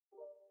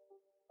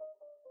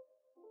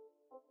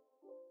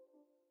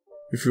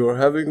If you are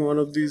having one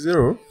of these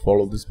errors,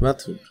 follow this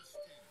method.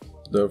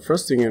 The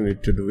first thing you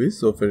need to do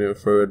is open your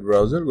favorite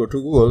browser, go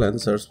to Google and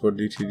search for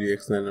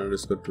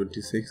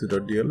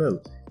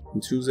dtdx9_26.dll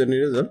and choose any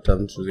result.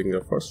 I'm choosing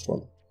the first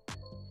one.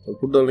 I'll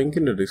put the link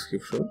in the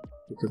description.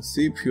 You can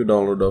see few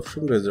download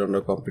options based on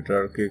the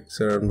computer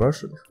architecture and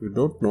version. If you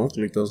don't know,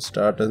 click on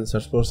start and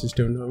search for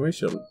system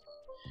information.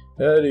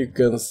 Here you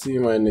can see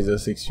mine is a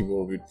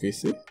 64-bit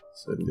PC.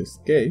 So in this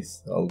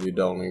case, I'll be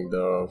downloading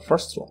the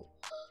first one.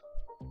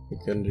 You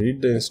can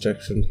read the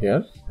instruction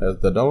here. As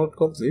the download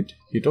complete,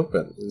 hit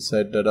open.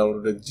 Inside the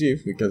downloaded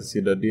zip, we can see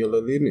the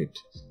DLL unit.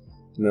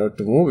 In order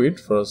to move it,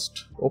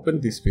 first open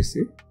this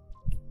PC,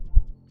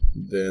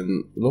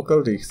 then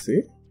local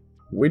DC,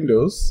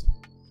 Windows,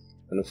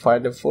 and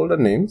find a folder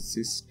named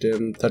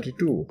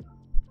System32.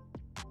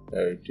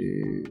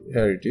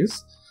 Here it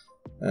is,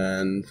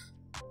 and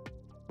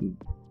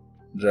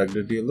drag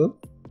the DLL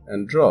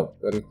and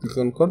drop, and click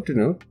on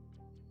continue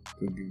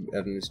to give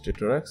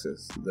administrator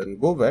access. Then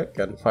go back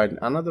and find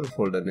another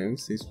folder named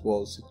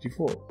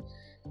syswall64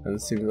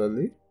 and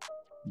similarly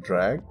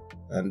drag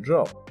and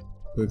drop.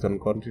 Click on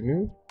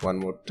continue one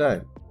more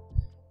time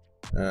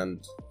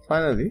and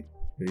finally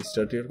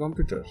restart your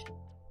computer.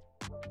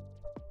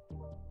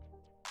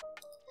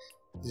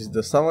 This is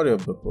the summary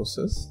of the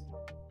process.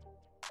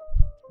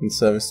 In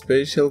some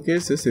special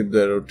cases, if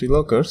the error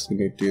occurs, you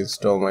need to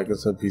install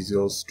Microsoft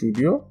Visual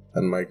Studio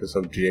and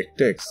Microsoft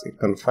DirectX. You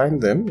can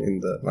find them in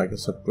the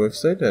Microsoft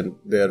website and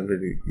they are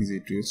very easy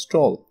to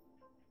install.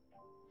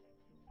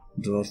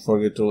 Do not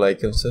forget to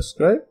like and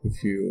subscribe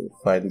if you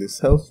find this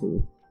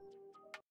helpful.